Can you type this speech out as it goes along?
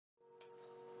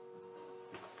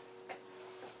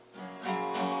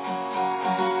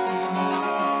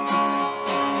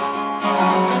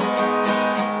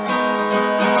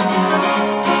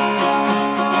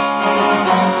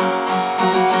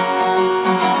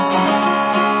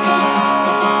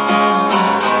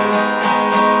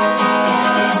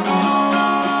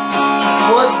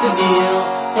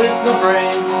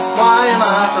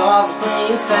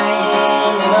insane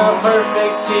in a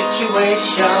perfect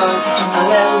situation. I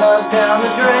let love down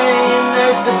the drain.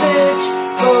 There's the pitch,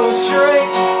 so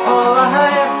straight. All I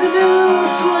have to do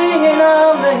is swing and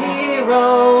I'm the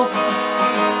hero.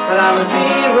 But I'm a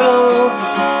zero.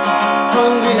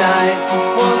 Hungry nights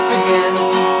once again.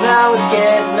 Now it's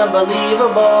getting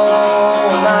unbelievable,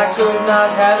 and I could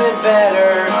not have it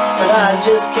better. But I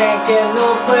just can't get no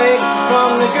play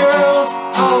from the girls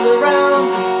all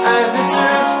around as they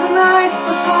search the night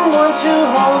for someone to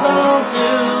hold on to.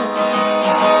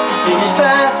 They just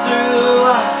pass through,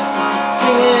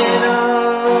 singing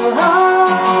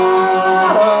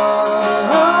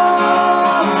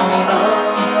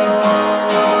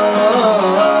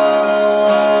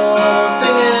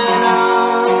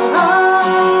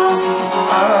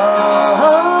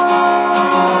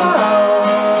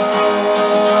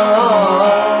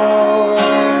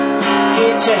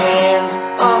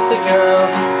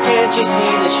you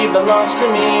see that she belongs to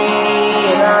me,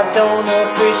 and I don't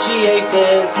appreciate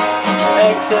this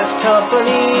excess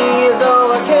company, though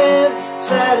I can't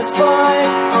satisfy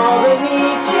all the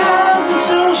needs she has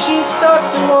until she starts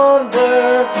to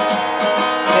wonder.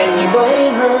 Can you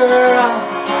blame her?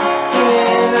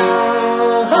 Singing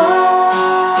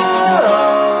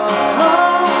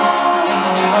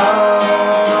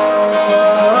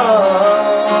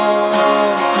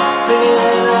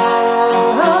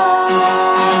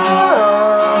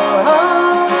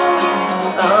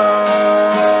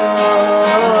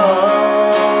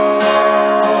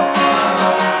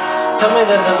tell me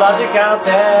there's a logic out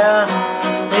there,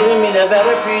 leading me to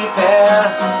better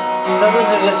prepare. Brothers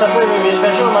of your suffering, maybe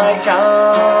special might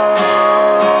come.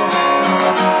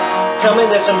 Tell me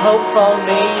there's some hope for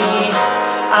me.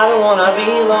 I don't wanna be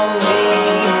lonely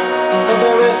for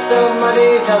the rest of my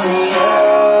days on the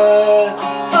earth.